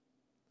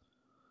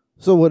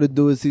So what it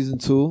do is season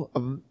 2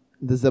 of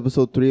this is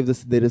episode 3 of the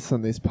Sedated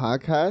Sundays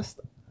podcast.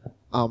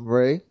 I'm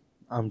Ray.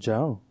 I'm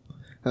Joe.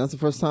 And that's the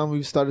first time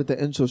we've started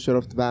the intro straight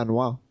off the bat in a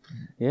while.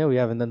 Yeah, we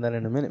haven't done that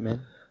in a minute,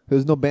 man. There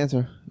was no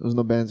banter.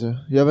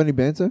 You have any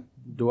banter?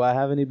 Do I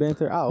have any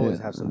banter? I always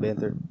have some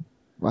banter.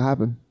 What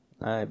happened?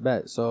 I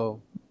bet.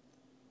 So,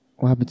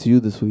 What happened to you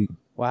this week?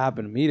 what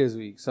happened to me this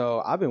week?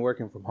 So, I've been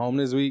working from home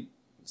this week.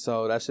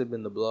 So, that should have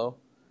been the blow.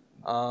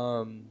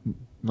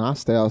 Nah, I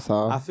stay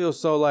outside. I feel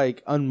so,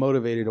 like,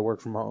 unmotivated to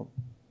work from home.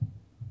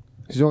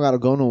 Because you don't got to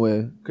go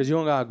nowhere. Because you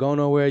don't got to go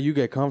nowhere. You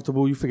get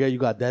comfortable. You forget you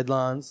got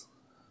deadlines.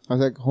 I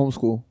was like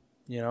homeschool.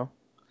 You know?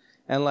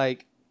 And,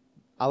 like,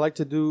 I like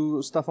to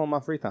do stuff on my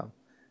free time.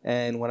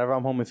 And whenever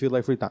I'm home, it feels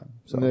like free time.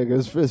 So,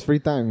 Nigga, it's free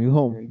time. You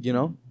home. you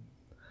know?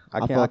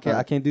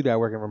 I can't do that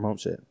working from home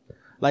shit.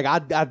 Like,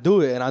 I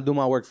do it, and I do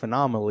my work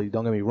phenomenally.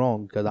 Don't get me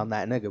wrong, because I'm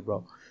that nigga,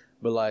 bro.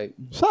 But, like...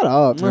 Shut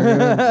up,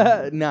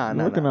 man. Nah.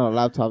 Working on a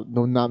laptop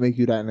do not make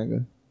you that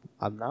nigga.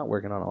 I'm not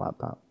working on a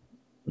laptop.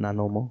 Not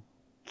no more.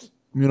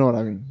 You know what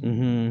I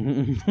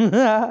mean.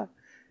 Mm-hmm.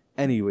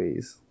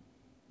 Anyways.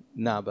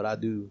 Nah, but I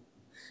do.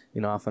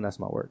 You know, I finesse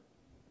my work.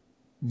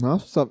 No,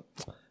 what's up?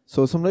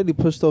 So some lady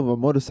pushed over a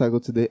motorcycle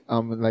today,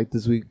 like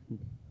this week.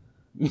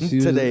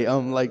 Today,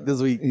 like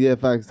this week. Yeah,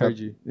 facts. Heard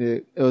you. Yeah,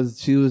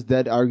 she was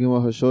dead arguing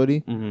with her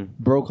shorty, Mm-hmm.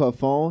 broke her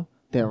phone,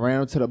 then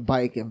ran up to the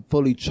bike and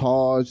fully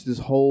charged this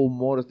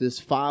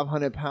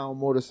 500-pound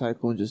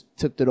motorcycle and just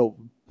tipped it over.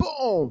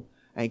 Boom!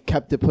 And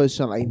kept it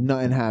pushing like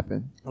nothing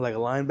happened. Like a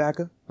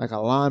linebacker? Like a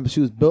line, but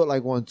she was built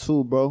like one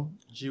too, bro.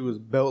 She was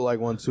built like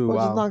one too. Bro,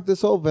 Wow. just knock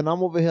this over, and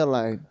I'm over here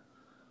like,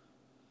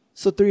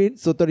 so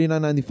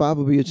 $39.95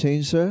 will be your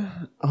change, sir.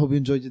 I hope you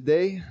enjoyed your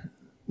day.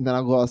 Then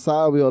I go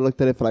outside. We all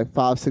looked at it for like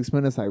 5-6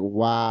 minutes. Like,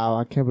 wow,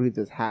 I can't believe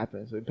this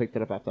happened. So we picked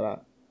it up after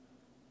that.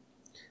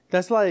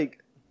 That's like,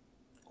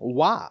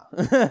 why?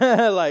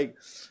 Like,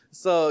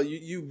 so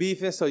you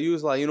beefing, so you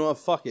was like, you know what,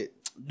 fuck it.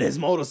 This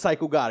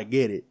motorcycle gotta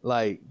get it.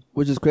 Like,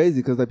 Which is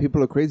crazy because like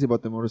people are crazy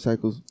about their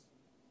motorcycles.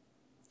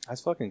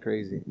 that's fucking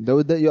crazy. The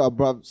other day, yo, I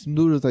brought some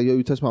dude was like, yo,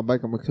 you touch my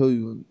bike, I'm gonna kill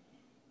you.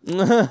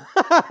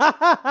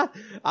 I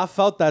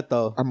felt that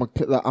though. I'm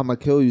gonna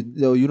kill you.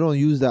 Yo, you don't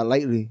use that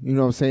lightly. You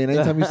know what I'm saying?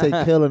 Anytime you say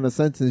kill in a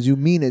sentence, you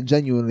mean it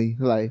genuinely.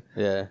 Like,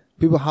 Yeah.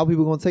 how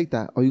people gonna take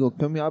that? Oh, you gonna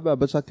kill me? I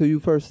bet I'll kill you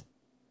first.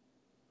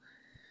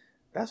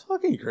 That's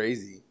fucking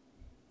crazy.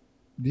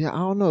 Yeah, I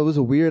don't know. It was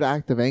a weird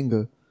act of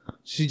anger.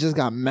 She just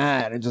got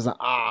mad and just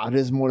like,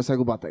 this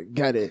motorcycle about to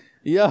get it.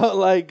 Yo,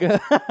 like,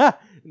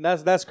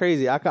 that's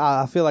crazy.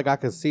 I feel like I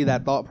could see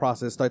that thought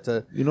process start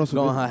to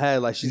go in her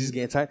head. Like, she's just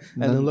getting tight.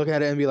 And then look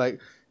at it and be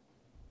like,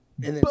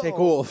 and then take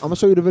off. I'm going to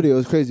show you the video.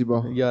 It's crazy,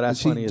 bro. Yo,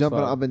 that's funny as She jumping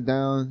fuck. up and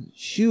down.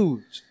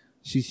 Huge.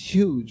 She's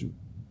huge. And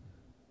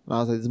I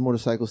was like, this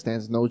motorcycle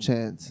stands no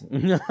chance.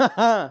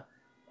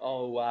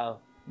 Oh, wow.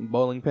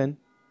 Bowling pin?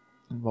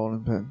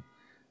 Bowling pin.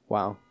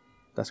 Wow.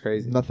 That's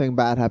crazy. Nothing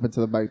bad happened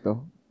to the bike,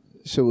 though.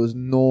 Shit was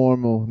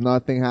normal.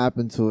 Nothing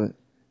happened to it.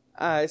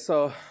 All right,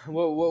 so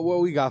what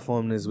we got for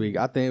him this week?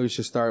 I think we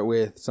should start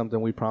with something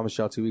we promised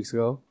y'all 2 weeks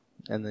ago.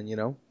 And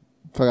then,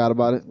 Forgot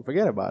about it.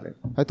 forget about it.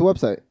 Like the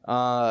website.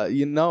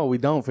 We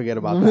don't forget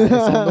about that. It's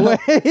on the way.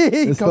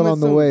 It's still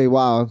on the way.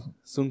 Wow.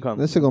 Soon come.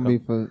 This shit going to be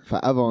for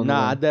forever on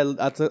Nah, the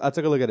way. I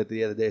took a look at it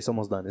the other day. It's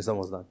almost done.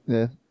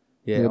 Yeah.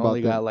 Yeah, Yeah, only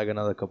about got like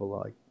another couple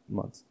of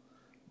months.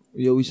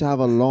 Yo, we should have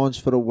a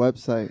launch for the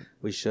website.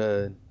 We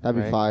should. That'd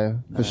be right? fire.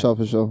 For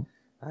sure.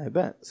 I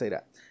bet. Say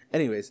that.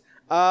 Anyways,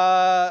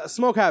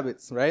 smoke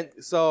habits, right?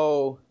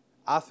 So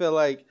I feel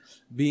like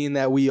being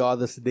that we are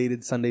the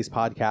Sedated Sundays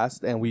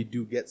podcast and we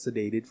do get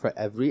sedated for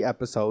every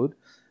episode,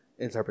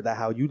 interpret that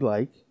how you'd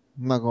like.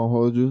 I'm not going to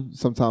hold you.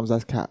 Sometimes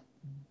that's cap.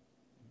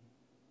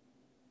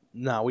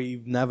 Nah,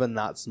 we've never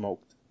not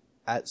smoked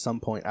at some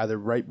point, either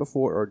right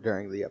before or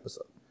during the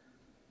episode.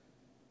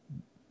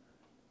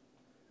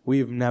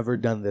 We've never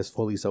done this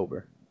fully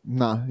sober.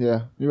 Nah,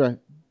 yeah. You're right.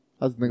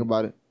 That's the thing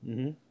about it.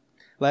 Mm-hmm.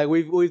 Like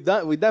we've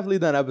definitely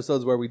done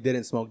episodes where we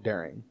didn't smoke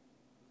during.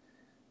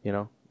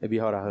 It'd be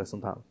hard to hear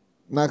sometimes.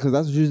 Nah, because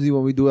that's usually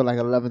when we do it like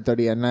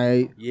 11:30 at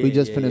night. Yeah, we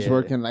just yeah, finished yeah.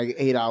 working like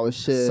 8-hour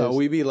shifts. So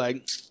we be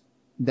like,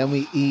 then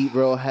we eat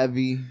real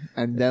heavy,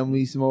 and then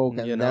we smoke,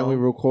 and You then know. we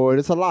record.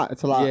 It's a lot.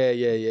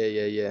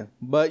 yeah.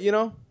 But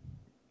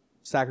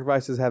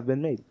sacrifices have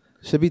been made.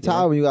 Should be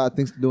tired when you got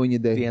things to do in your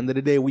At the day. end of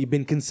the day, we've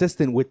been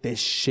consistent with this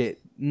shit.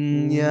 You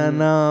know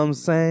what I'm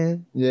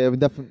saying? Yeah, we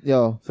definitely.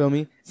 Yo, Feel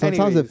me? sometimes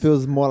Anyways. it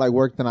feels more like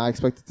work than I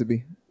expect it to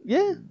be.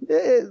 Yeah,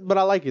 but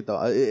I like it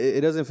though.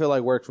 It doesn't feel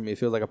like work for me. It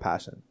feels like a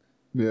passion.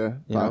 Yeah,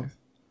 You know?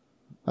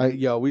 Like,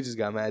 Yo, we just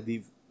got mad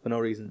deep for no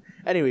reason.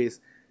 Anyways,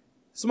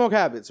 smoke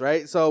habits,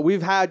 right? So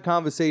we've had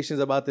conversations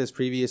about this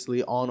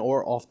previously on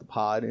or off the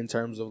pod in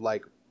terms of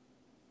like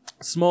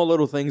small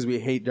little things we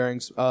hate during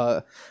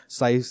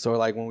sites or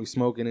like when we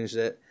smoking and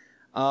shit.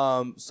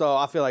 So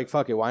I feel like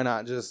fuck it, why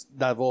not just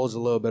divulge a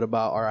little bit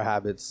about our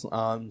habits,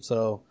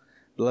 so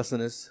the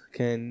listeners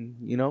can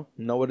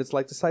know what it's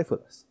like to sight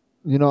with us.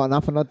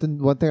 not for nothing.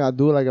 One thing I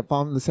do, like if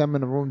I'm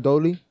in the room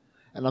dolly,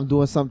 and I'm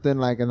doing something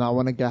like, and I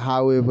want to get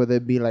high with, whether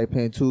it be like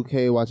playing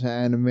 2K, watching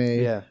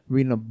anime,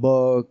 reading a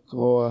book,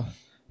 or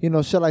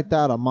shit like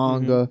that, or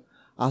manga.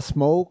 I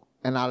smoke,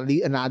 and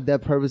I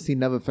dead purposely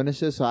never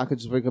finish it, so I could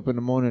just wake up in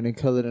the morning and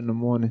kill it in the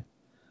morning.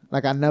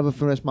 Like, I never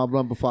finish my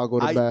blunt before I go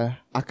to bed.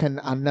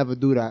 I never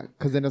do that,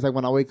 because then it's like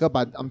when I wake up,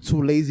 I'm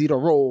too lazy to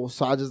roll,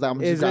 so I'm just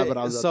grab it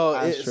out of the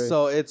ashtray.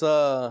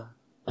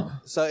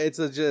 So it's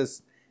a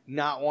just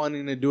not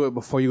wanting to do it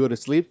before you go to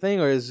sleep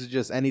thing, or is it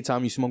just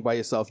anytime you smoke by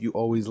yourself, you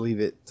always leave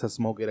it to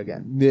smoke it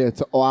again? Yeah,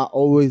 I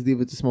always leave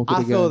it to smoke it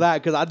again. I feel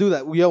that because I do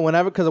that.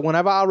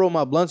 Whenever I roll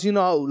my blunts,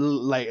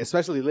 like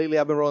especially lately,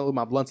 I've been rolling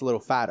my blunts a little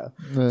fatter.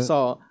 Yeah.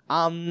 So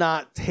I'm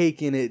not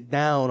taking it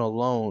down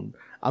alone.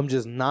 I'm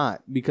just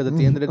not, because at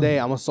the end of the day,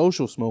 I'm a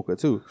social smoker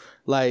too.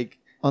 Like,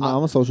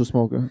 I'm a social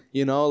smoker.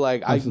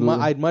 Like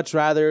I'd much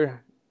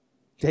rather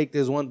take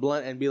this one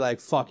blunt and be like,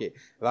 fuck it.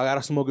 If I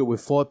gotta smoke it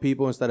with 4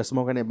 people instead of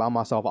smoking it by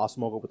myself, I'll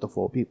smoke it with the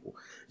 4 people.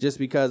 Just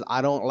because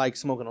I don't like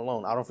smoking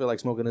alone. I don't feel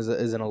like smoking is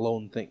an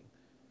alone thing.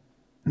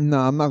 No,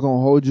 I'm not gonna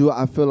hold you.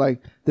 I feel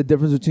like the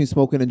difference between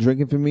smoking and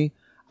drinking for me,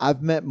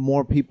 I've met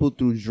more people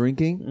through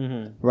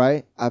drinking,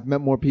 right? I've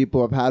met more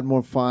people. I've had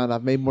more fun.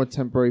 I've made more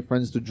temporary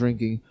friends through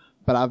drinking.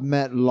 But I've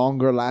met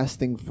longer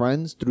lasting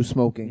friends through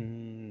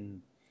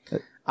smoking.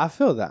 I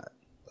feel that.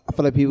 I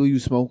feel like people you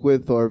smoke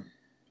with or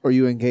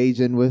you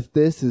engage in with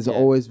this is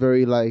always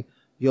very like,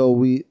 yo,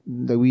 we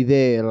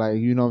there. Like,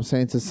 you know what I'm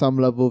saying? To some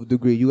level of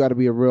degree. You got to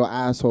be a real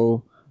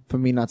asshole for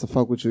me not to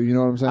fuck with you. You know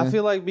what I'm saying? I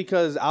feel like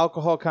because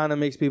alcohol kind of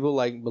makes people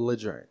like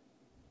belligerent.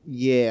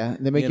 Yeah.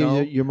 They make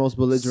you your most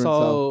belligerent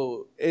self.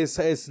 So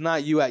it's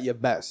not you at your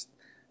best.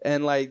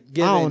 And like, I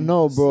don't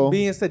know, bro.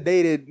 Being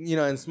sedated,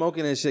 and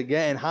smoking and shit,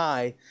 getting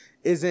high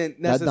isn't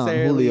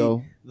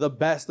necessarily the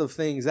best of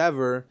things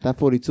ever. That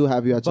 42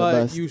 have you at your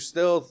best. But you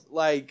still,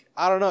 like,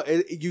 I don't know.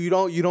 You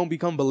don't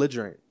become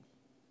belligerent.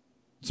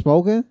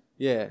 Smoking?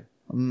 Yeah.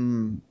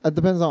 It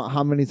depends on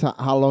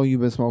how long you've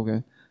been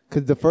smoking.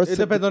 Cause it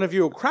depends on if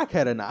you're a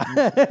crackhead or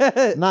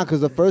not. Nah,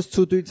 because the first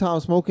 2-3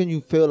 times smoking, you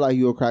feel like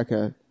you're a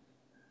crackhead.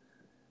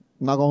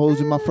 I'm not gonna hold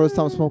you. My first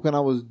time smoking, I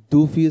was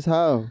doofy as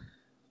hell.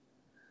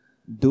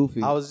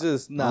 Doofy. I was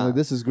just like,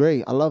 this is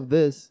great. I love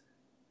this.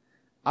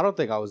 I don't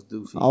think I was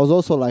doofy. I was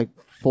also like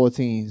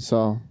 14,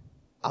 so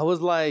I was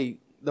like,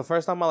 the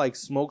first time I like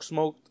smoked,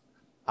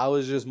 I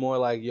was just more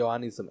like, yo, I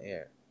need some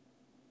air.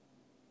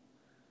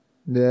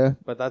 Yeah.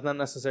 But that's not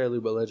necessarily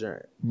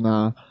belligerent.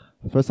 Nah.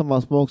 The first time I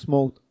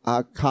smoked,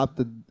 I copped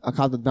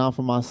it down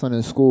for my son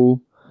in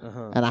school,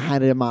 and I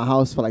had it in my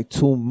house for like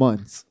 2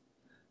 months.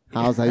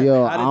 I was like,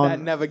 yo, how did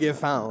that never get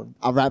found?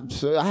 I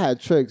had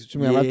tricks. What you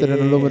mean? I wrapped it in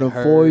aluminum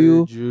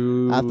foil.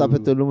 After I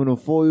put the aluminum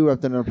foil,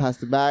 wrapped it in a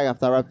plastic bag.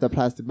 After I wrapped the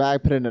plastic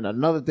bag, put it in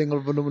another thing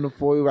of aluminum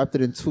foil, wrapped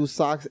it in 2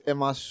 socks, in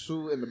my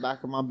shoe, in the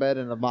back of my bed,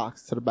 in a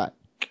box to the back.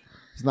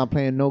 Just not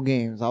playing no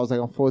games. I was like,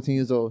 I'm 14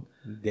 years old.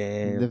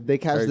 Damn. If they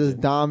catch this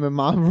dime in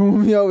my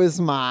room, yo, it's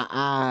my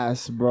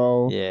ass,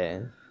 bro.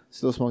 Yeah.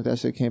 Still smoked that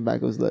shit, came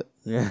back, it was lit.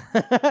 Yeah.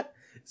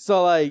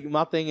 So, like,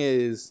 my thing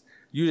is,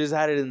 you just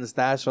had it in the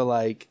stash for,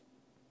 like,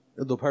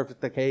 the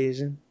perfect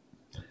occasion?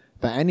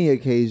 For any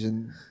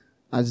occasion.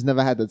 I just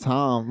never had the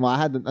time. Well,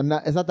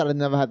 it's not that I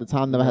never had the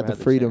time, never had the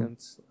freedom.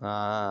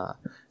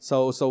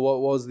 So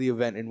what was the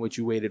event in which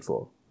you waited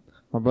for?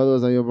 My brother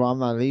was like, yo, bro, I'm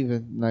not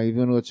leaving. Like, if you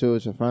want to go chill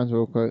with your friends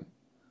real quick,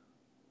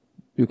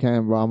 you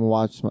can, bro. I'm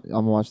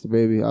gonna watch the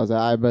baby. I was like,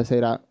 I better say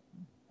that.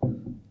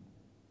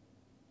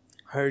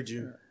 Heard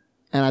you.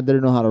 And I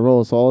didn't know how to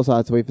roll, so I also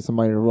had to wait for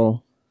somebody to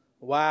roll.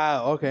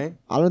 Wow, okay.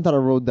 I learned how to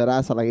roll dead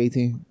ass at like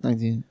 18,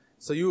 19.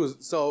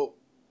 So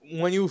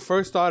when you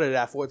first started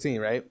at 14,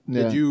 right?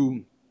 Yeah.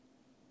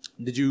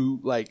 Did you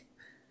like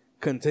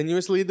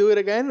continuously do it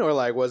again, or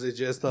like was it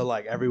just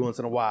like every once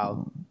in a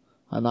while?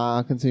 Nah,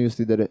 I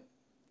continuously did it.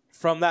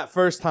 From that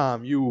first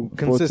time, you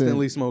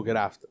consistently smoke it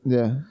after.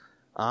 Yeah.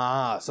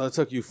 So it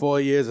took you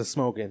 4 years of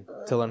smoking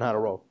to learn how to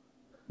roll.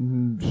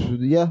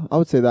 Yeah, I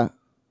would say that.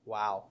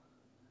 Wow.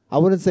 I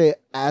wouldn't say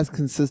as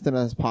consistent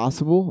as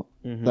possible.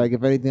 Like,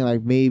 if anything,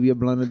 like maybe a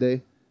blunt a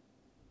day.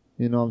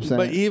 You know what I'm saying?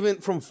 But even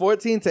from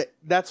 14 to,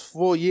 that's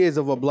 4 years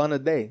of a blunt a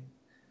day.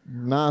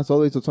 Nah, it's all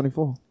the way to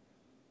 24.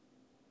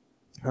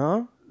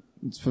 Huh?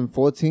 It's from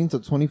 14 to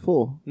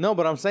 24. No,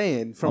 but I'm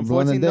saying from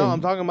 14. No,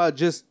 I'm talking about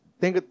just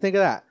think of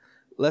that.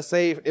 Let's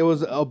say it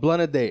was a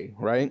blunt a day,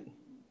 right?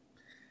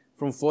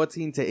 From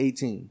 14 to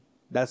 18,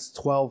 that's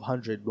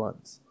 1,200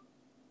 blunts.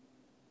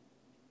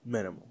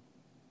 Minimum.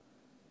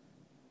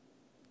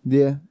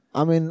 Yeah.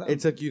 I mean, it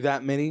took you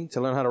that many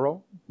to learn how to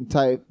roll?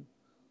 Type.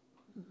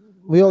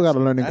 We all got a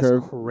learning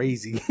curve. That's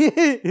crazy.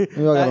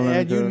 We all got a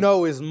learning curve. You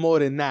know it's more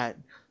than that.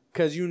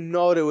 Because you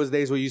know there was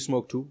days where you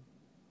smoked too.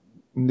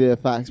 Yeah,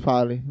 facts,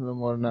 probably. A little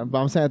more than that. But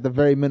I'm saying at the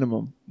very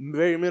minimum.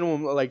 Very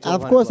minimum, like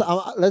 200. Of course,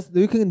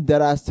 you can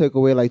deadass take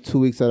away like 2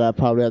 weeks of that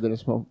probably after the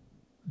smoke.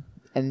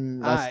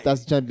 And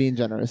that's just being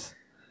generous.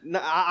 No,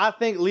 I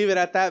think leave it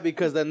at that,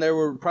 because then there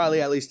were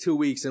probably at least 2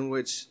 weeks in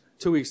which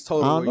 2 weeks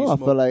total. I don't know. I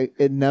feel like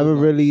it never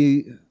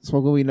really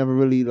smoking weed never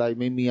really like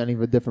made me a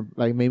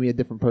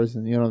different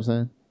person. You know what I'm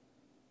saying?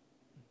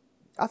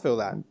 I feel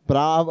that. But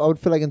I would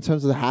feel like in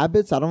terms of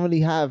habits, I don't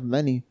really have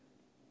many.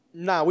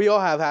 Nah, we all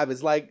have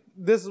habits. Like,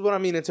 this is what I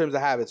mean in terms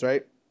of habits,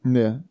 right?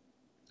 Yeah.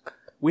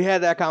 We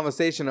had that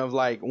conversation of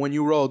like, when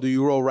you roll, do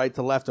you roll right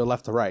to left or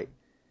left to right?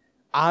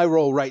 I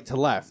roll right to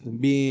left,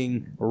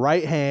 being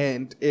right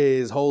hand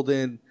is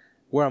holding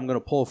where I'm going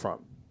to pull from,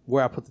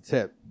 where I put the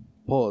tip,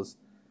 pause.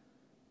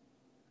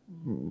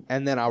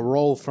 And then I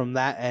roll from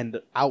that end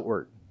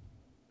outward.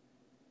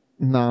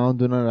 No, I don't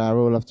do none of that. I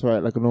roll left to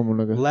right like a normal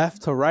nigga.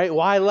 Left to right?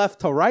 Why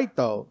left to right,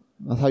 though?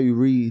 That's how you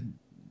read.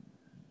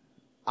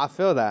 I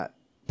feel that.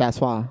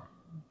 That's why.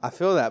 I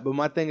feel that. But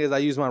my thing is I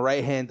use my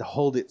right hand to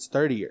hold it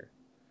sturdier.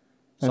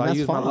 So And I that's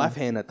use my fine. left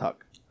hand to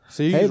tuck.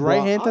 So you Hey, use bro,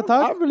 right hand to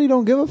tuck? I really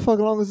don't give a fuck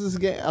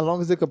as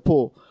long as it could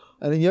pull.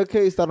 And in your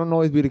case, that don't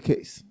always be the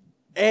case.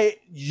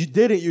 You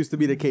didn't used to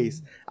be the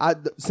case.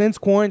 Since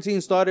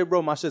quarantine started,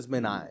 bro, my shit's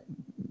been eye.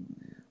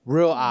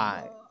 Real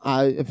eye.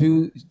 If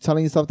you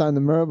telling yourself that in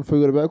the mirror before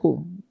you go to bed,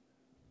 cool.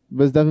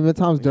 But it's definitely been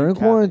times during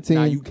quarantine.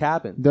 Nah, you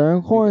capping.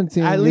 During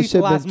quarantine, At your least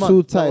shit last been month.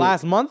 too The tight.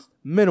 last month,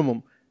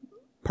 minimum.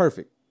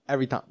 Perfect.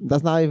 Every time.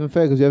 That's not even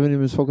fair because you haven't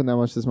even spoken that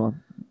much this month.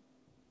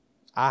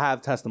 I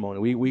have testimony.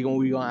 We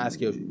gonna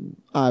ask you.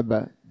 I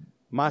bet.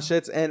 My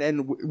shits and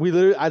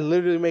I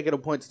literally make it a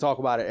point to talk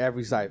about it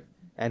every site,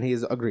 and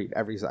he's agreed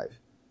every site.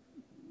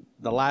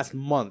 The last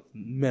month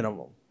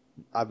minimum,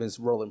 I've been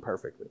rolling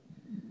perfectly.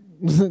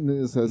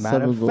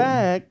 Matter of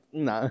fact,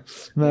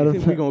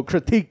 we're gonna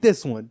critique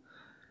this one.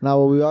 Now,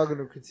 what we are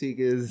gonna critique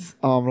is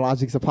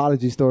Logic's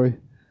apology story,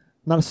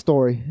 not a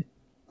story,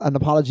 an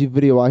apology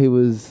video while he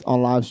was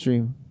on live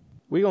stream.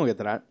 We gonna get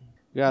to that.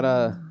 We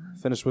gotta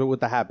finish with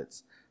the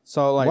habits.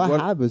 So like, what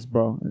habits,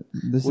 bro?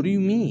 What do you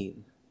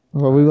mean?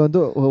 What are we gonna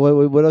do?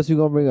 What else you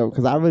gonna bring up?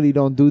 Because I really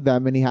don't do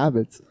that many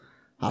habits.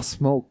 I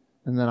smoke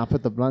and then I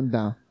put the blunt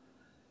down.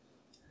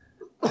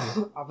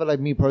 I feel like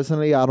me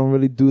personally, I don't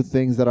really do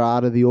things that are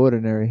out of the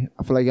ordinary.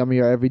 I feel like I'm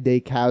your everyday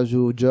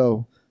casual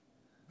Joe,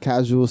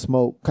 casual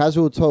smoke,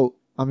 casual tote.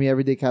 I'm your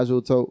everyday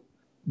casual tote.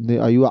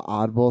 Are you an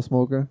oddball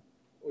smoker?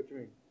 What do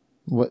you mean?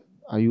 What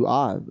are you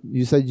odd?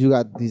 You said you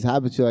got these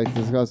habits you like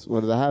to discuss.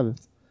 What are the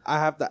habits?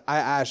 I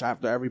ash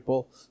after every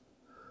pull.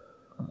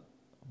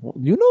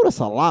 You notice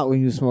a lot when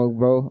you smoke,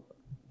 bro.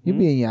 You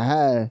be in your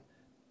head.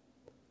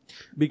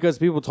 Because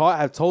people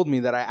have told me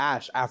that I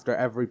ash after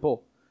every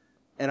pull.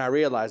 And I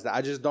realized that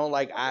I just don't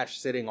like ash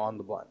sitting on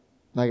the blunt.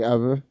 Like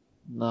ever?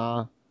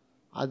 Nah.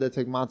 I had to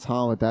take my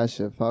time with that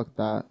shit. Fuck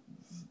that.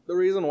 The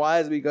reason why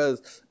is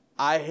because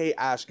I hate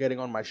ash getting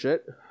on my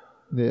shit.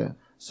 Yeah.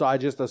 So I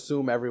just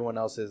assume everyone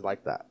else is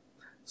like that.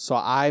 So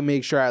I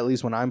make sure at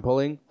least when I'm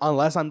pulling,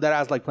 unless I'm dead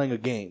ass like playing a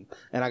game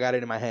and I got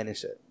it in my hand and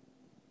shit.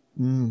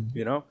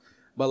 You know?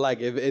 But like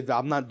if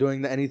I'm not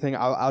doing anything,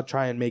 I'll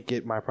try and make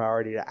it my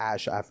priority to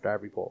ash after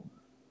every pull.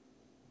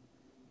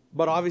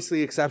 But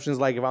obviously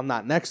exceptions like if I'm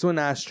not next to an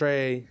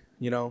ashtray,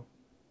 you know.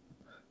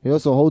 You're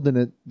also holding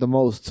it the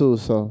most too,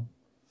 so.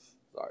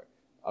 Sorry.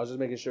 I was just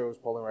making sure it was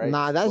pulling right.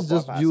 Nah, that's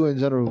just you in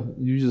general.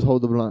 You just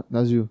hold the blunt.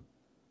 That's you.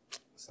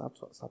 Stop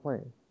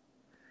playing.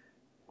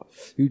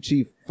 You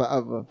chief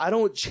forever. I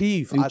don't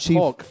chief. You I chief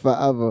talk.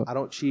 forever. I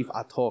don't chief.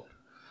 I talk.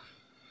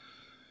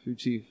 You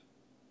chief.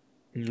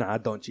 Nah, I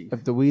don't chief.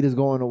 If the weed is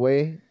going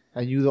away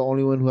and you the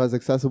only one who has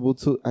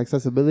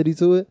accessibility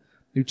to it,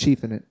 you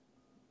chiefing it.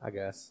 I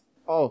guess.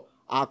 Oh,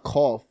 I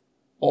cough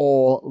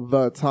all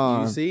the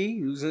time. You see?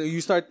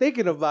 You start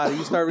thinking about it.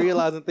 You start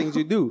realizing things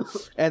you do.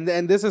 And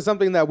this is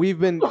something that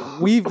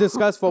we've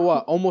discussed for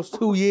what? Almost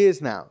 2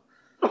 years now.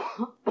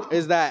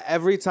 Is that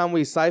every time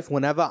we siphon,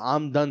 whenever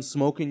I'm done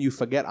smoking, you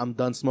forget I'm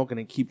done smoking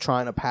and keep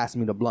trying to pass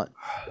me the blunt.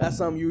 That's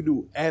something you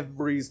do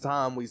every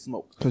time we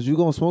smoke. Because you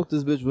going to smoke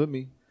this bitch with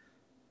me.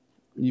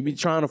 You be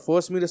trying to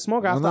force me to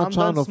smoke after I'm I'm not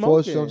trying done to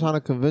force you. smoking. I'm trying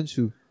to convince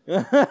you.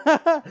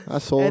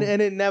 That's all.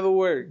 And it never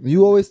worked.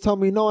 You always tell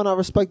me no, and I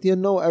respect your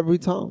no every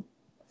time.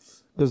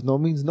 Because no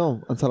means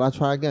no until I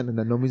try again, and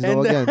then no means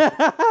no again.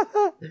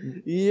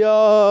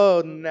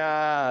 Yo,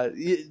 nah.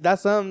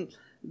 That's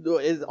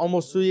it's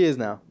almost 2 years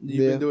now.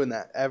 You've been doing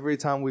that every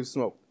time we've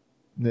smoked.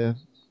 Yeah.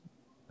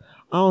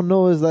 I don't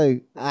know. It's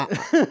like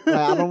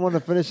I don't want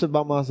to finish it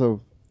by myself.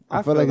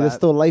 I feel like there's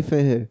still life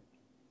in here.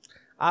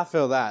 I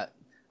feel that.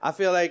 I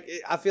feel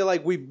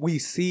like we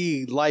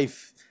see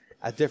life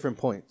at different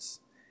points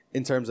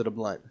in terms of the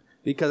blunt.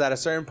 Because at a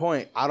certain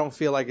point, I don't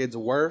feel like it's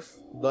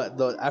worth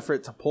the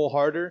effort to pull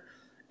harder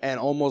and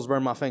almost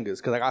burn my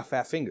fingers because I got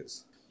fat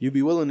fingers. You'd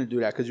be willing to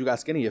do that because you got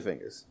skinnier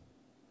fingers.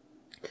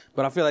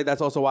 But I feel like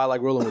that's also why I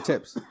like rolling with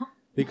tips.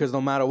 Because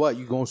no matter what,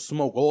 you're going to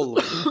smoke all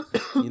of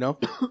it. You know?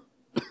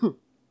 I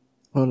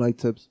don't like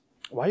tips.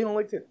 Why you don't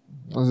like tips?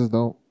 I just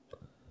don't.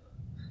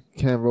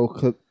 Can't roll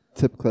clip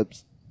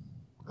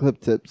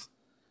tips.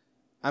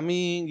 I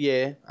mean,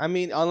 yeah. I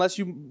mean, unless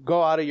you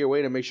go out of your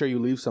way to make sure you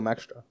leave some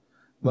extra.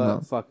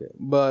 But fuck it.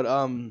 But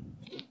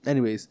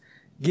anyways,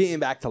 getting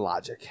back to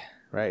logic,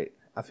 right?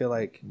 I feel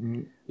like,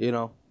 you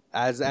know,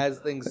 as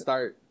things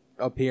start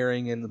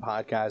appearing in the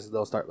podcast,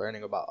 they'll start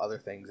learning about other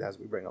things as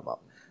we bring them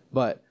up.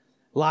 But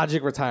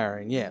Logic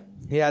retiring, yeah.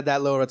 He had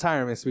that little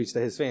retirement speech to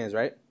his fans,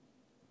 right?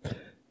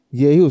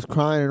 Yeah, he was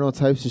crying and all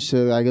types of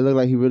shit. Like, it looked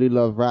like he really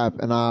loved rap.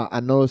 And I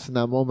noticed in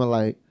that moment,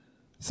 like,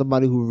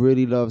 somebody who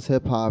really loves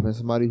hip hop and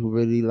somebody who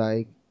really,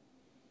 like,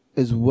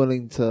 is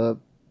willing to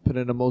put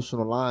an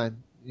emotional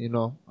line. You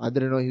know, I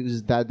didn't know he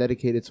was that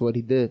dedicated to what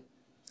he did.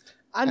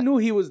 I knew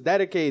he was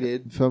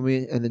dedicated. You feel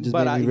me? And it just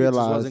But made me he just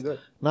realize. wasn't good.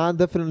 Nah, it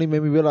definitely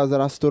made me realize that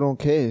I still don't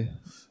care.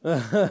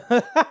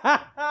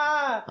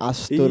 I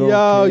still don't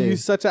Yo, care. you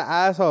such an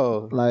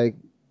asshole. Like,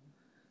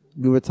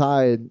 we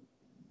retired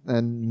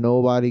and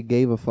nobody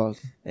gave a fuck.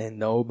 And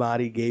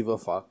nobody gave a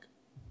fuck.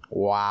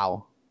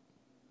 Wow.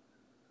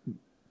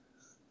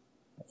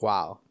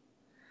 Wow.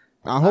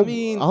 I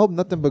hope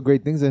nothing but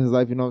great things in his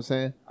life, you know what I'm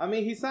saying? I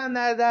mean, he signed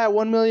that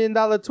 $1 million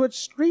Twitch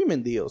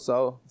streaming deal,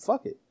 so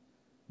fuck it.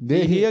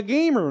 Yeah, He a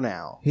gamer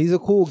now. He's a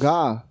cool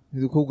guy.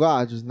 He's a cool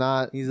guy, just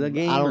not. He's a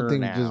gamer I don't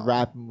think now. just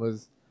rapping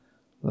was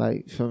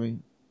like, feel me?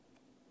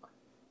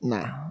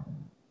 Nah.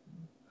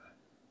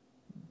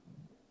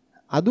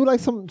 I do like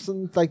some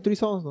like 3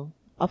 songs though.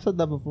 I've said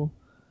that before.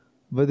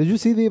 But did you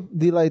see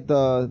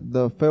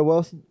the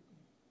farewells?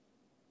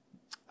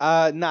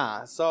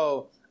 Nah.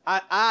 So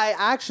I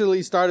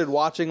actually started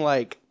watching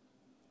like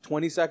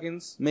 20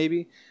 seconds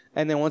maybe,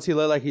 and then once he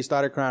looked like he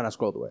started crying, I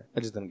scrolled away. I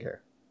just didn't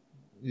care.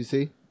 You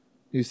see?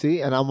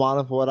 And I'm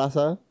wilding for what I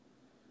said.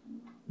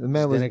 The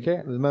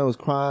man was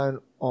crying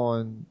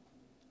on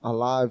a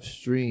live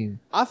stream.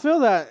 I feel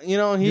that, you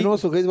know, you know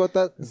what's so crazy about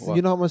that? What?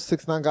 You know how much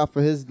 6ix9ine got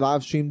for his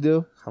live stream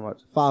deal? How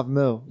much? $5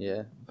 million.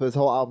 Yeah. For his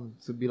whole album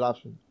to be live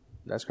streamed.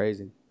 That's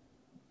crazy.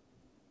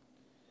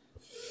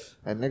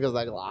 And niggas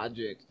like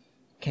Logic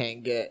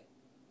can't get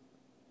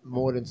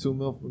more than $2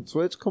 million from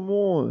Twitch. Come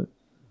on.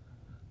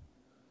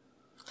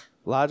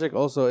 Logic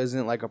also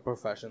isn't like a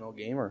professional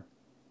gamer,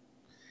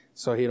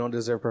 so he don't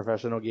deserve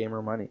professional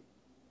gamer money.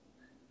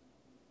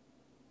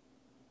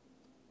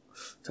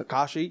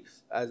 Tekashi,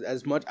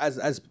 as much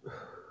as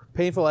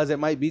painful as it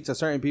might be to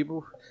certain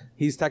people,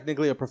 he's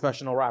technically a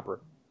professional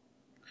rapper,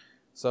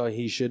 so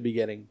he should be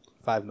getting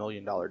 $5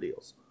 million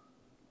deals.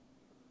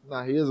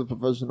 Nah, he is a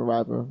professional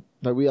rapper.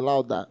 Like, we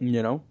allowed that.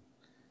 You know,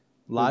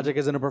 Logic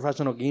isn't a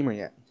professional gamer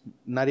yet,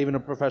 not even a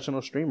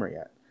professional streamer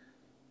yet.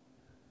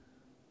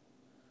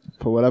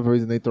 For whatever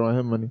reason, they throwing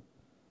him money.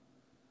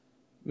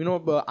 You know,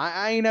 but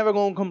I ain't never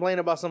gonna complain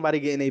about somebody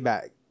getting a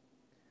bag.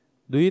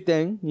 Do your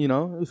thing, you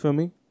know, you feel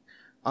me?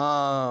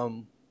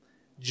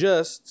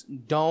 Just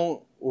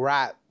don't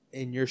rap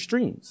in your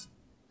streams.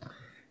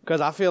 Cause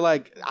I feel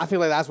like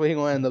that's what he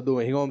gonna end up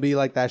doing. He gonna be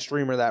like that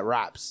streamer that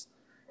raps.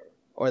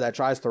 Or that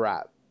tries to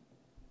rap.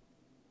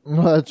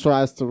 That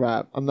tries to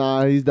rap.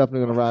 Nah, he's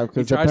definitely gonna rap. He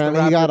Because tries to apparently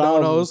rap he got for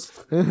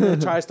donos.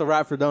 albums. Tries to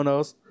rap for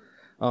donos.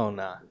 Oh,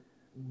 nah.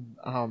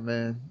 Oh,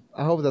 man.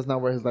 I hope that's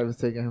not where his life is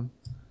taking him.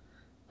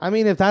 I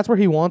mean, if that's where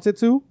he wants it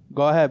to,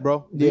 go ahead,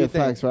 bro. Do Yeah, your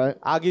thing. facts, right?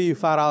 I'll give you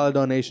 $5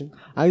 donation.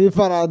 I need to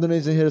find out a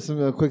donation here,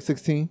 some quick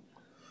 16.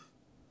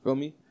 Feel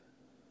me?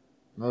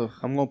 Ugh.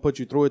 I'm going to put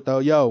you through it, though.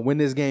 Yo, win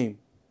this game.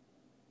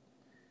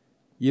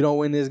 You don't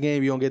win this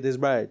game, you don't get this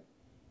bride.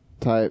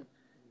 Type.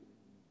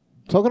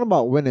 Talking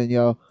about winning,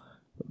 yo.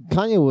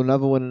 Kanye will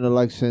never win an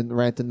election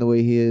ranting the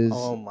way he is.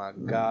 Oh, my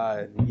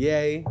God.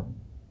 Yay.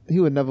 He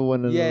would never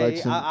win an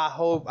election. I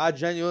hope, I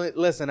genuinely,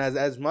 listen,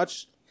 as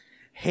much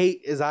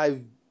hate as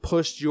I've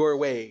pushed your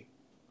way,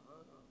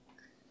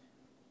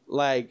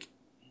 like,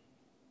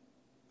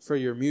 for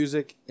your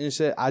music and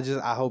shit, I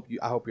hope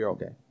you're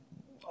okay.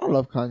 I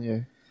love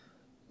Kanye.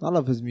 I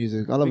love his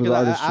music. I love his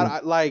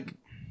artistry.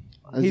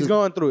 He's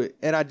going through it,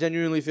 and I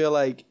genuinely feel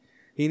like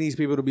he needs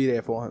people to be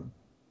there for him.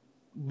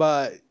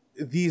 But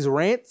these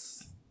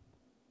rants,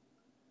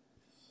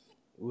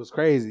 it was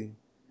crazy.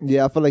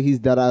 Yeah, I feel like he's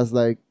dead ass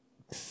like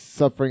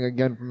suffering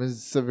again from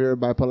his severe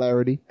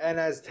bipolarity. And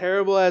as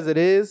terrible as it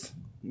is,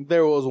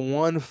 there was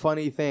one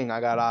funny thing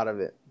I got out of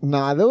it.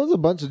 Nah, there was a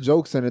bunch of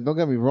jokes in it. Don't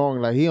get me wrong.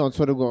 Like, he on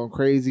Twitter going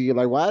crazy.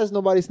 Like, why is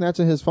nobody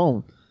snatching his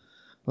phone?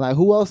 Like,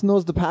 who else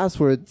knows the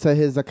password to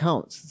his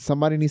accounts?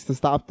 Somebody needs to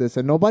stop this.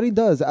 And nobody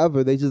does,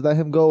 ever. They just let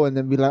him go and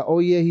then be like, oh,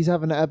 yeah, he's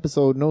having an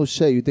episode. No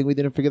shit. You think we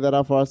didn't figure that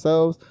out for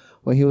ourselves?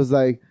 When he was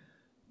like,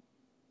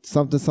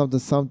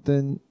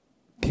 something,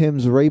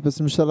 Kim's rape or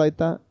some shit like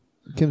that?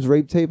 Kim's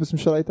rape tape or some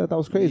shit like that? That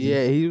was crazy.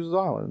 Yeah, he was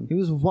wilding. He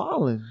was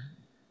wilding.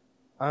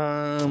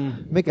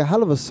 Make a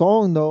hell of a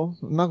song, though.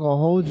 I'm not going to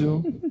hold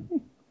you.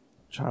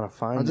 Trying to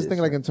find I'm just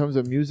thinking, like, in terms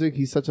of music,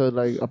 he's such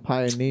a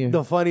pioneer.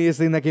 The funniest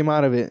thing that came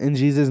out of it, in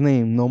Jesus'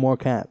 name, no more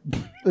cap.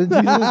 In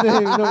Jesus'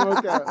 name, no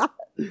more cap.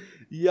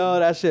 Yo,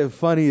 that shit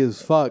funny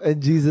as fuck. In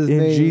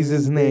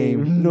Jesus'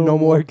 name, no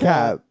more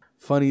cap.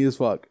 Funny as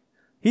fuck.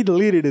 He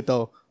deleted it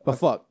though, but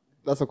fuck.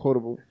 That's a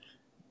quotable.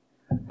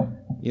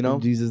 You know?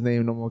 In Jesus'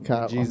 name, no more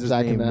cap. Jesus'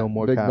 name, no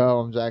more Big cap.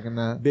 bell, I'm jacking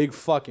that. Big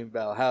fucking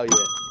bell. Hell yeah.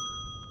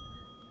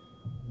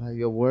 Like,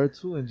 your word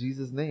too, in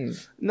Jesus' name.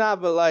 Nah,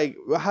 but like,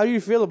 how do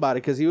you feel about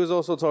it? Because he was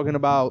also talking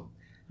about,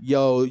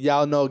 yo,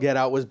 y'all know Get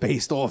Out was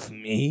based off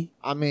me.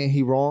 I mean,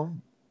 he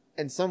wrong.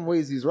 In some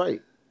ways, he's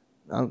right.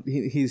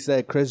 He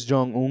said Chris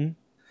Jong-un.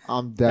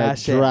 I'm dead. That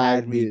shit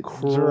had me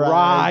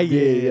crying.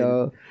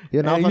 Yo.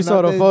 You know, You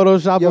saw the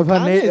Photoshop of her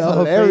Kanye's name.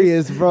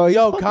 hilarious, bro.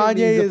 Yo, He's Kanye he's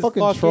a is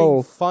fucking fucking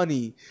troll.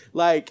 funny.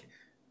 Like,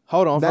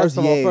 hold on. That's First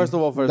of Ye.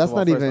 all. That's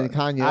not even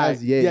Kanye.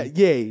 That's Ye. Yeah,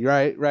 Ye,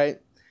 right.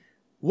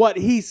 What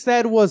he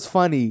said was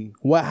funny.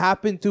 What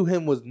happened to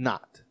him was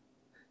not.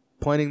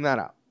 Pointing that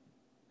out.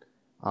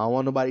 I don't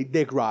want nobody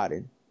dick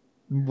rotting.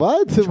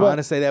 What? Trying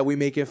to say that we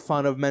making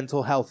fun of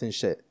mental health and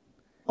shit.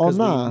 Oh, We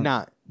nah.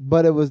 not.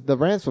 But it was, the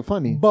rants were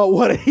funny. But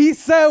what he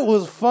said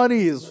was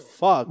funny as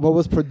fuck. What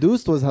was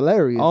produced was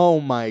hilarious. Oh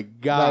my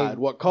God. Like,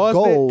 What caused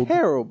gold. it?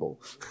 Terrible.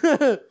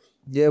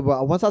 Yeah,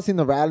 but once I seen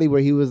the rally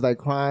where he was like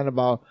crying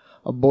about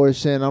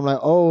abortion, I'm like,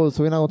 oh,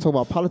 so we're not gonna talk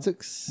about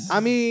politics? I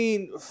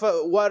mean,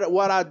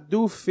 what I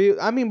do feel,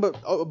 but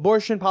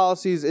abortion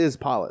policies is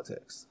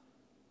politics.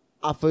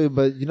 I feel you,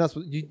 but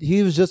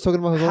he was just talking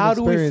about his own How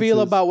do we feel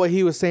experiences. about what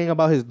he was saying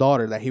about his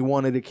daughter, that he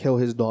wanted to kill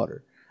his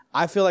daughter?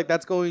 I feel like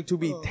that's going to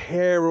be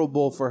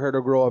terrible for her to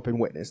grow up and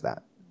witness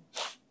that.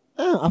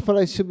 Yeah, I feel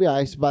like she'll be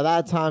alright. By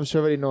that time, she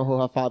already know who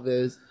her father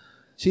is.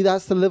 She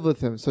has to live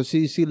with him, so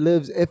she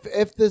lives.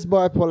 If this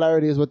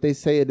bipolarity is what they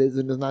say it is,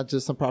 and it's not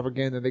just some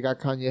propaganda, they got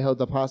Kanye held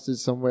up hostage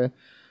somewhere,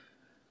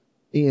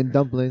 eating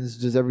dumplings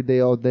just every day,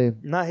 all day.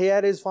 Nah, he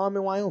had his farm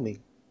in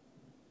Wyoming.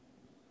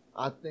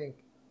 I think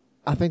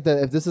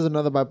that if this is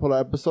another bipolar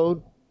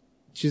episode,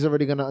 she's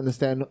already gonna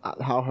understand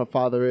how her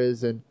father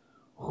is and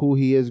who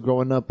he is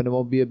growing up, and it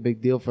won't be a big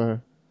deal for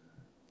her.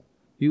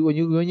 When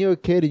you're a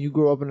kid and you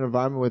grow up in an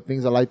environment where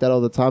things are like that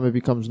all the time, it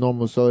becomes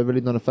normal. So it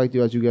really don't affect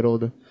you as you get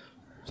older.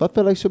 So I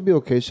feel like she'll be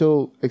okay.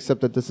 She'll accept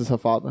that this is her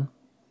father.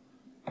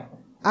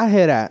 I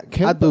hear that.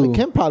 I do.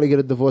 Kim probably get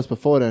a divorce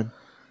before then.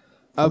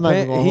 I'm not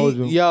even gonna hold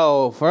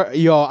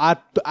you.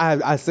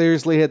 I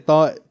seriously had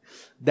thought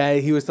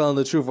that he was telling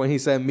the truth when he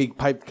said Meek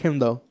piped Kim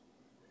though.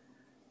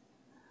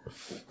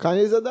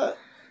 Kanye said that?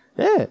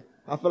 Yeah.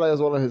 I feel like it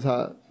was one of his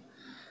hot.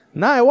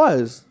 Nah, it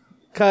was.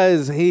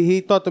 Because he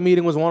thought the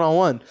meeting was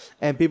one-on-one.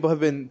 And people have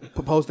been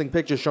posting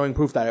pictures showing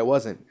proof that it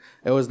wasn't.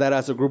 It was that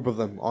as a group of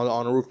them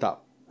on a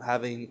rooftop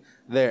having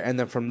there. And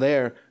then from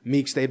there,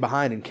 Meek stayed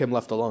behind and Kim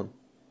left alone.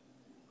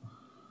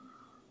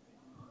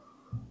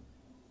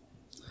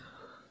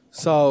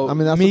 So, I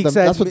mean, Meek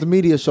that's what the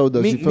media showed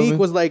us. Meek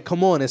was like,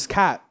 come on, it's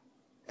Cap.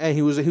 And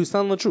he was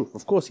telling the truth.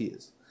 Of course he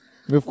is.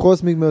 Of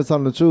course Meek Mill is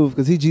telling the truth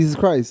because he's Jesus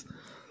Christ.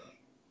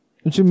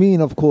 What you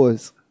mean, of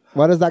course?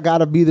 Why does that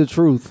gotta be the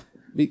truth?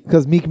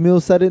 Because Meek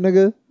Mill said it,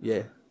 nigga?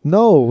 Yeah.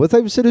 No. What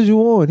type of shit is you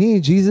on? He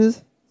ain't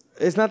Jesus.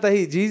 It's not that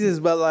he's Jesus,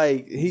 but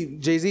like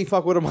Jay-Z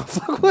fuck with him, I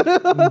fuck with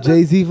him.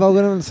 Jay-Z fuck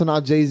with him, so now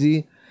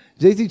Jay-Z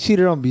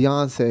cheated on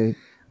Beyonce.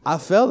 I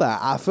feel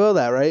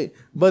that, right?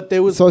 But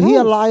there was so proof. he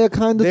a liar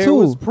kind of too. There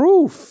was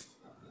proof.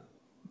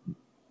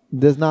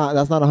 That's not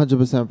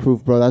 100%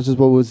 proof, bro. That's just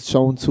what was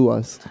shown to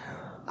us.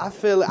 I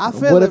feel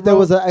What if there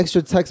was an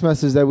extra text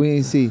message that we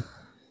ain't see?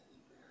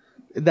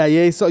 That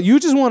Ye. So you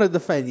just want to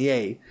defend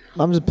Ye.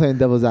 I'm just playing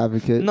devil's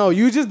advocate. No,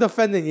 you just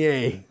defending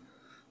Ye.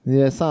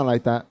 Yeah, it sound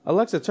like that.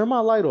 Alexa, turn my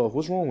light off.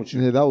 What's wrong with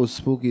you? Yeah, that was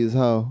spooky as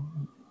hell.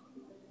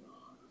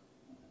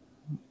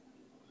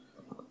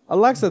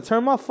 Alexa,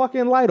 turn my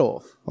fucking light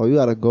off. Oh, you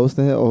got a ghost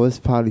in here? Oh, it's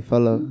probably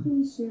fell up.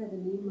 Please share the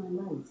name my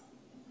light.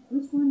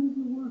 Which one did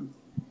you want?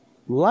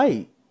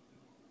 Light.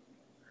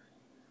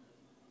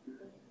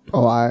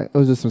 Oh, it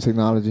was just some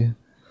technology.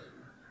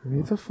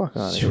 Get the fuck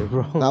out of here,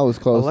 bro. That was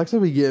close. Alexa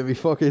be getting me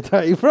fucking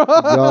tight, bro.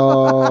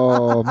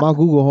 Yo, my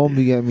Google Home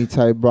be getting me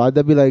tight, bro. I'd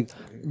be like,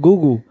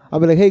 Google. I'd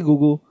be like, hey,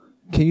 Google,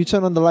 can you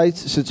turn on the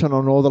lights? Should turn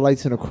on all the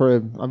lights in the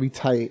crib. I'll be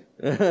tight.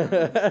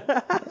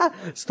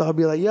 Start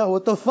be like, yo,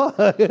 what the fuck?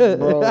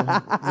 Bro,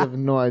 I have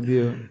no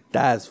idea.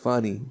 That's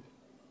funny.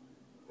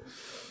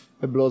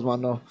 It blows my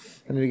nose.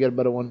 I need to get a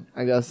better one,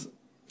 I guess.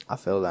 I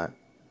feel that.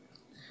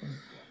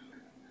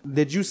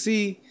 Did you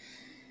see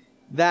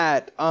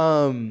that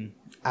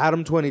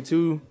Adam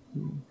 22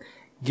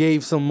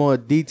 gave some more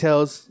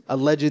details,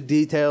 alleged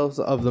details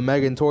of the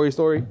Meg and Tory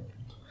story?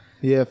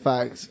 Yeah,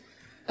 facts.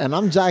 And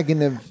I'm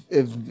jacking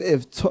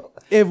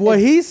if what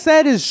he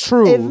said is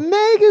true. If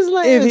Meg is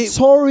letting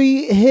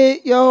Tory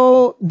hit,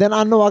 yo, then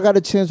I know I got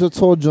a chance with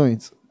tall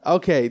joints.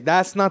 Okay,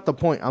 that's not the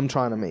point I'm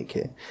trying to make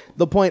here.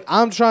 The point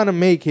I'm trying to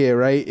make here,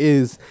 right,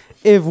 is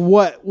if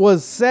what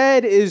was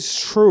said is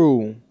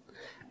true,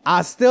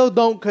 I still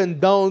don't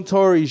condone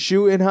Tory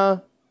shooting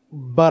her,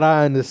 but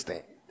I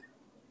understand.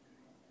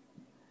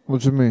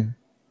 What you mean?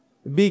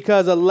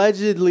 Because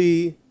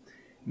allegedly,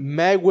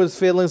 Meg was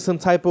feeling some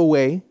type of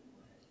way.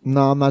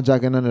 No, I'm not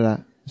jacking none of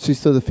that. She's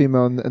still the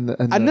female. No.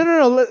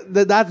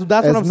 That's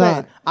what I'm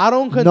saying. I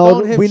don't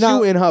condone him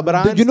shooting her, but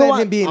I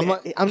understand him being. I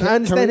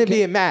understand him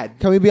being mad.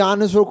 Can we be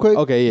honest real quick?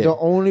 Okay, yeah. The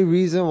only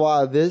reason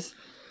why this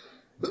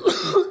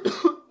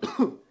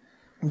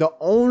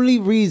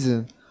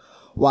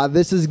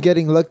is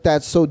getting looked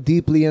at so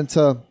deeply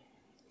into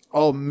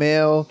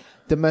male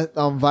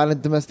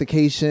violent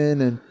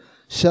domestication and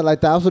shit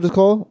like that. That's what it's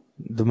called.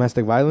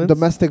 Domestic violence?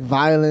 Domestic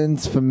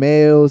violence for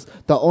males.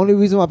 The only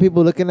reason why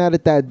people looking at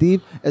it that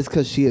deep is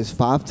because she is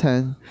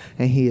 5'10"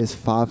 and he is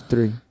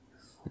 5'3".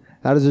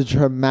 That is a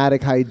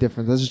traumatic height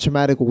difference. That's a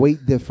traumatic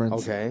weight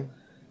difference. Okay.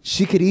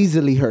 She could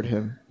easily hurt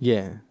him.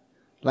 Yeah.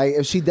 Like,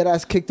 if she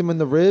deadass kicked him in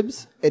the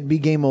ribs, it'd be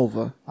game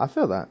over. I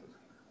feel that.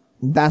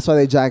 That's why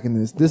they jacking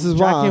this. This is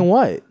why. Jacking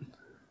what?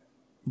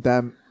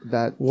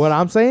 That. What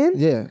I'm saying?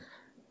 Yeah.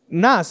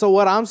 Nah, so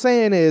what I'm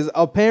saying is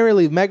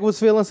apparently Meg was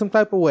feeling some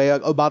type of way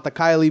about the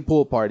Kylie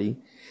pool party.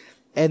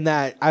 And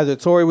that either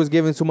Tory was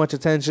giving too much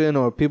attention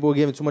or people were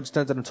giving too much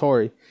attention to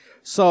Tory.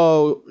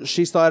 So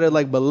she started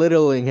like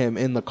belittling him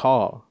in the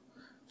car,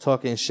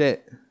 talking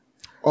shit.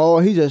 Oh,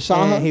 he just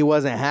shot her? And he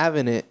wasn't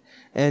having it.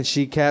 And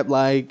she kept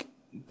like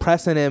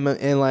pressing him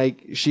and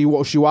like she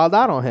wilded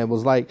out on him.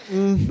 Was like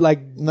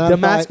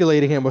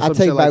demasculating him or some shit like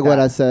that. I take back what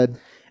I said.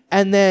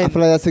 And then I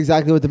feel like that's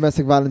exactly what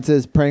domestic violence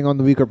is, preying on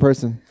the weaker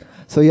person.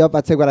 So yep,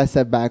 I take what I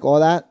said back. All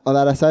that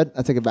I said,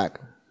 I take it back.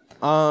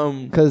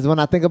 Because when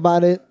I think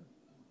about it,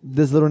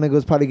 this little nigga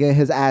was probably getting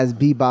his ass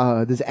beat by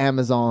her, this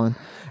Amazon.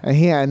 And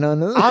he had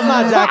none of I'm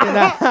not jacking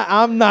that.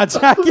 I'm not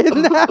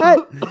jacking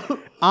that.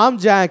 I'm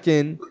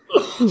jacking.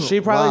 She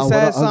probably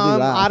said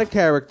something out of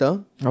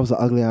character. That was an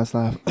ugly ass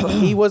laugh.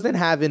 He wasn't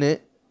having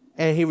it,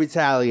 and he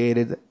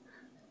retaliated.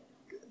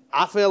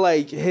 I feel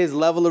like his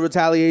level of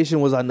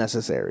retaliation was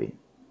unnecessary.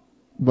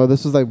 Bro,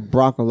 this was like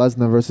Brock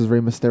Lesnar versus Rey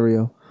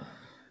Mysterio.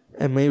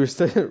 And Rey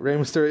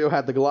Mysterio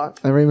had the Glock.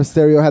 And Rey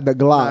Mysterio had the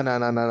Glock.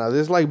 No.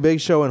 This is like Big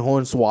Show and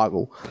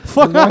Hornswoggle.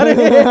 Fuck out of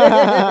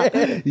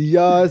here.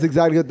 Yo, that's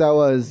exactly what that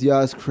was.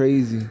 Yo, it's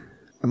crazy.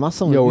 Am I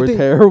someone? Yo, we're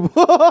terrible.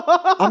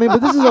 I mean,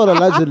 but this is all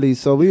allegedly,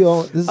 so we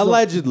all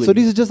allegedly. So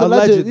these are just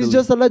alleged. These are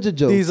just alleged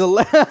jokes.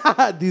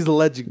 These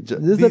alleged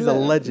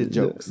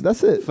jokes.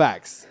 That's it.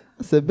 Facts.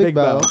 That's it. Big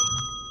bell.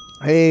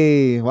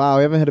 Hey, wow,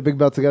 we haven't hit a big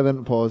bell together in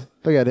the pause.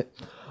 Forget it.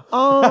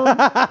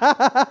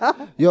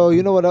 Yo,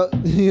 you know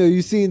what?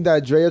 You seen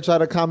that Drea try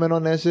to comment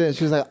on that shit, and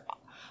she was like,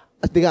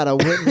 "They got a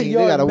Whitney,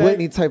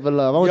 Whitney type of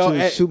love. I want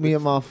you to shoot me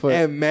in my foot."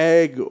 And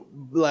Meg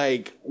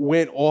like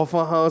went off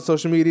on her on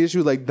social media. She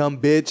was like, "Dumb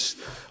bitch,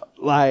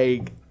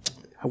 like,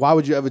 why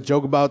would you ever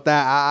joke about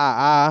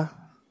that?"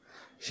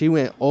 She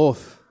went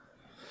off.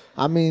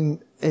 I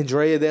mean, and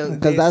Drea didn't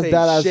that's say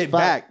that shit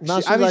back.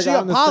 No, she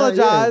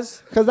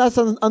apologized. Because that's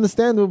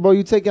understandable, bro.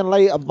 You taking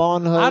light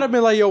upon her. I'd have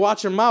been like, "Yo,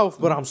 watch your mouth,"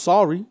 but I'm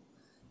sorry.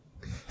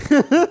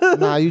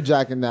 Nah, you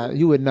jacking that.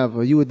 You would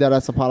never. You would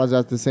deadass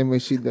apologize the same way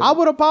she did. I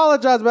would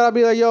apologize, but I'd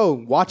be like, "Yo,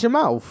 watch your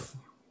mouth."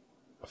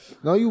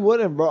 No, you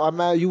wouldn't, bro. I'm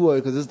mad you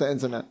would because it's the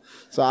internet.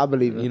 So I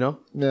believe it. You know?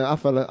 Yeah, I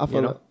feel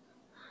it.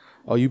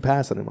 Oh, you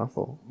passing it, my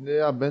fault.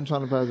 Yeah, I've been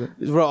trying to pass it.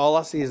 Bro, all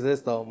I see is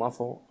this, though. My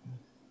fault.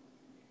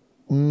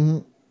 Mm-hmm.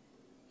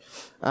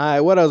 All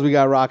right, what else we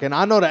got rocking?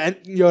 I know the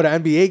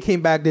NBA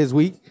came back this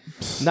week.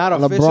 Not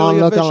LeBron officially,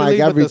 looking like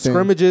but everything. the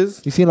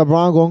scrimmages. You seen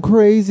LeBron going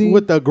crazy?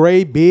 With the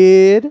gray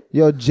beard.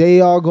 Yo,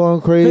 JR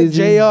going crazy.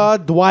 JR,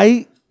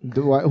 Dwight.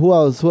 Who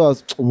else?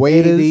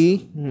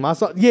 Waiters. My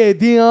son. Yeah,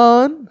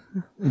 Dion.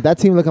 That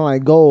team looking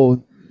like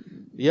gold.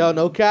 Yo,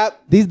 no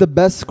cap. These the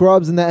best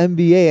scrubs in the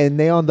NBA, and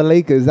they on the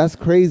Lakers. That's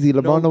crazy.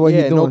 LeBron know what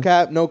he's doing.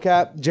 No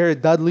cap.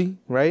 Jared Dudley,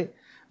 right?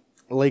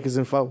 Lakers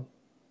in foe.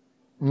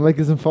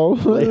 Lakers in foe?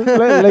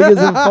 Lakers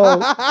in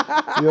foe.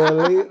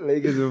 Yo,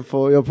 Lakers in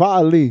foe. Yo,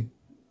 probably.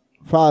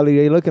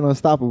 They looking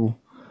unstoppable.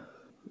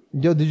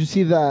 Yo, did you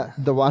see that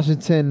the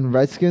Washington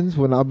Redskins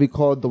will now be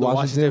called the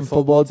Washington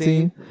football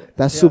team?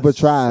 That's super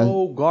trash.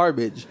 So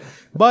garbage.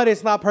 But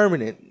it's not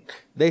permanent.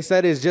 They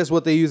said it's just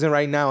what they're using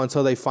right now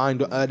until they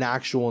find an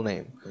actual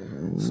name.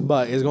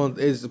 But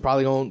it's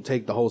probably going to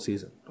take the whole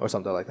season or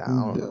something like that. I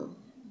don't know.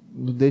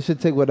 They should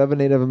take whatever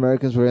Native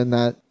Americans were in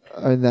that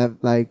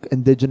like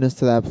indigenous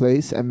to that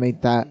place and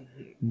make that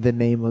the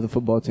name of the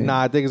football team.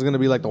 Nah, I think it's going to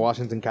be like the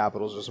Washington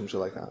Capitals or some shit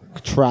like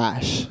that.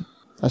 Trash.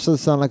 That should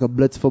sound like a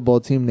Blitz football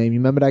team name. You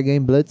remember that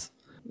game, Blitz?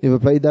 You ever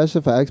played that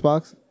shit for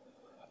Xbox?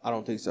 I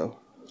don't think so.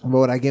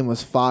 Bro, that game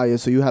was fire.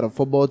 So you had a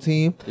football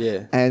team.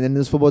 Yeah. And in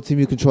this football team,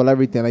 you control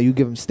everything. Like, you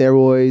give them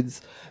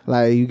steroids.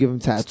 Like, you give them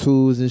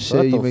tattoos and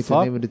shit. You make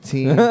the name of the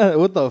team.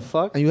 What the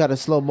fuck? And you had a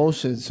slow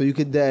motion. So you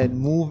could then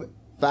move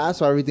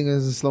fast while everything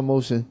is in slow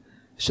motion.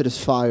 Shit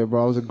is fire,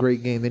 bro. It was a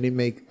great game. They didn't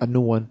make a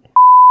new one.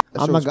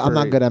 I'm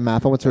not good at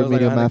math. I went to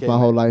remedial math my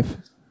whole life.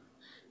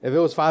 If it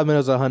was 5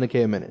 minutes or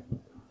 100K a minute.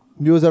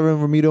 You was ever in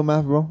remedial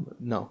math, bro?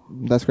 No.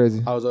 That's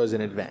crazy. I was always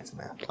in advanced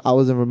math. I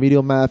was in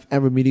remedial math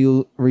and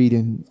remedial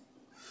reading.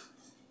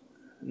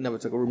 Never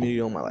took a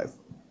remedial in my life.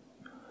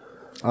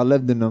 I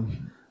lived in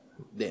them.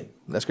 Damn,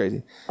 that's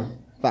crazy.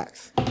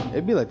 Facts.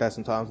 It'd be like that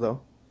sometimes,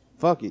 though.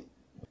 Fuck it.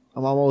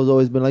 My mom was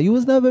always been like, you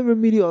was never in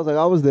remedial. I was like,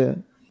 I was there.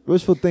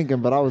 Wishful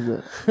thinking, but I was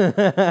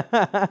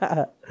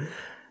there.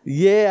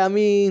 Yeah, I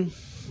mean,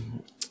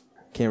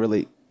 can't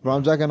relate. Bro,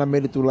 I'm jacking. I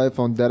made it through life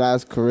on dead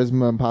ass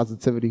charisma and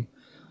positivity.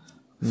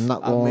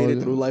 I made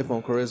it through life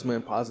on charisma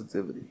and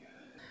positivity.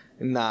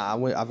 Nah,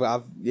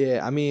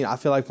 I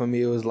feel like for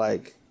me it was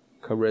like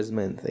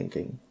charisma and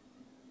thinking.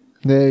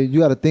 Yeah, you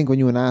got to think when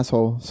you an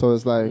asshole. So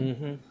it's like,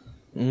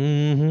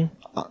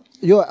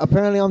 yo,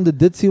 apparently I'm the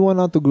ditzy one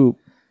out the group.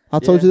 I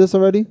told you this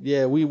already.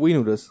 Yeah, we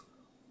knew this.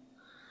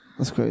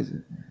 That's crazy.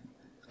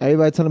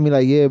 Everybody telling me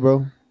like, yeah,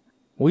 bro.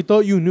 We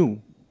thought you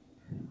knew.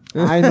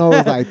 I know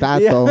it's like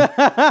that though.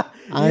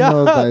 I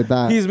know it's like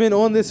that. He's been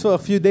on this for a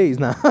few days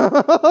now.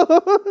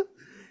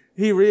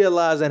 He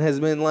realized and has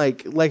been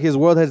like his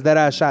world has dead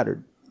ass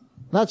shattered.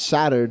 Not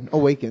shattered,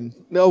 awakened.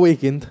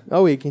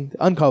 Awakened,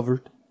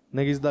 uncovered.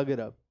 Niggas dug it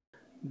up.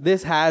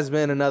 This has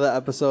been another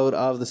episode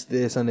of the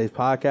Saturday Sundays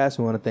podcast.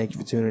 We want to thank you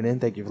for tuning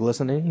in. Thank you for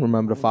listening.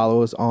 Remember to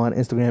follow us on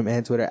Instagram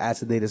and Twitter at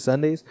Saturday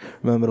Sundays.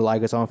 Remember to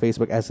like us on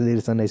Facebook at Saturday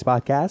Sundays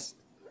podcast.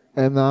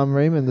 And I'm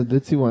Raymond, the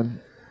ditzy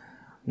one.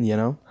 You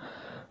know?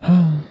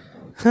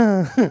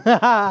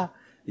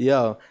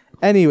 Yo.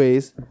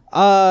 Anyways,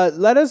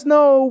 let us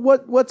know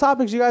what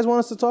topics you guys want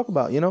us to talk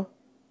about, you know?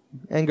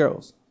 And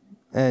girls.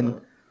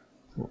 And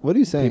what are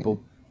you saying?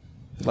 people.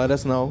 Let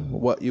us know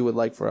what you would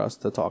like for us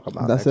to talk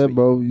about. That's it, week.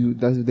 bro.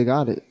 They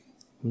got it.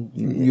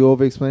 You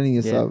over explaining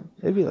yourself.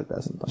 Yeah, it'd be like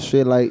that sometimes.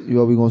 Straight like,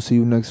 yo, we gonna see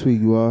you next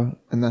week, you are.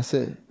 And that's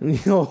it.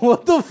 Yo,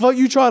 what the fuck?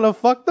 You trying to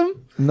fuck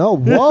them? No,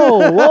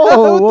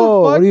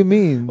 whoa. What do you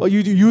mean? Oh,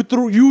 you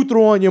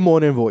threw on your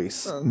morning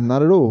voice.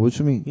 Not at all. What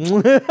you mean?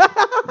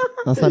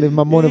 That's not even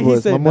my morning He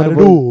voice. said, My morning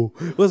 "Not at voice. all."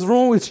 What's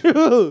wrong with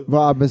you?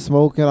 Bro, I've been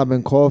smoking. I've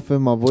been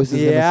coughing. My voice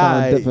is gonna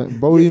sound different.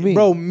 Bro, what do you mean?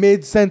 Bro,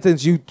 mid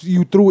sentence, you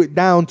threw it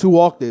down 2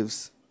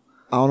 octaves.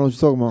 I don't know what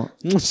you're talking about.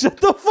 Shut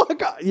the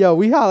fuck up. Yo,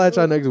 we holla at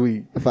y'all next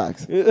week.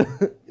 Facts.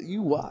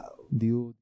 You wild. Dude.